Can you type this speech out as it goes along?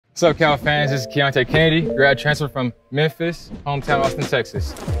What's up, Cal fans? This is Keonte Kennedy, grad transfer from Memphis, hometown Austin,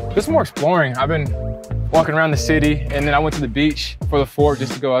 Texas. Just more exploring. I've been walking around the city, and then I went to the beach for the fort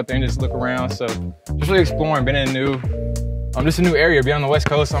just to go out there and just look around. So just really exploring, been in a new area, been on the West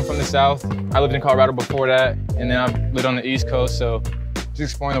Coast. I'm from the South. I lived in Colorado before that, and then I've lived on the East Coast. So just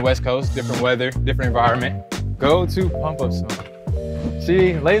exploring the West Coast, different weather, different environment. Go to pump up song.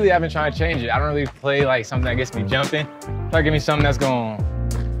 See, lately I've been trying to change it. I don't really play like something that gets me jumping. Try to give me something that's gonna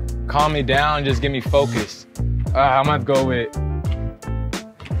calm me down, just get me focused. I'm gonna go with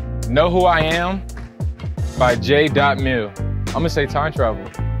Know Who I Am by J.Mill. I'm gonna say time travel.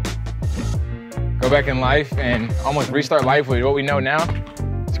 Go back in life and almost restart life with what we know now.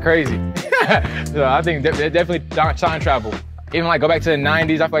 It's crazy. So I think definitely time travel. Even like go back to the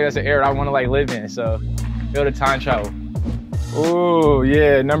 90s, I feel like that's an era I wanna like live in. So go to time travel. Ooh,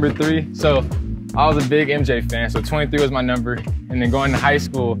 yeah, number 3. So I was a big MJ fan, so 23 was my number. And then going to high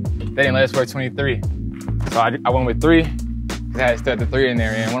school, they didn't let us wear 23. So I went with 3, because I had the 3 in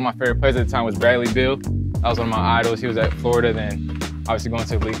there. And one of my favorite players at the time was Bradley Beal. That was one of my idols. He was at Florida, then obviously going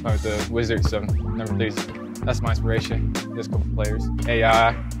to the league playing with the Wizards. So number 3, that's my inspiration. Just a couple players.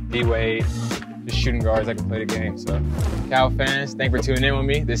 AI, D-Wade, just shooting guards that can play the game. So Cal fans, thank you for tuning in with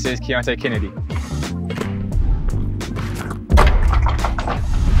me. This is Keonte Kennedy.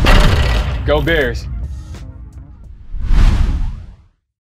 Go Bears.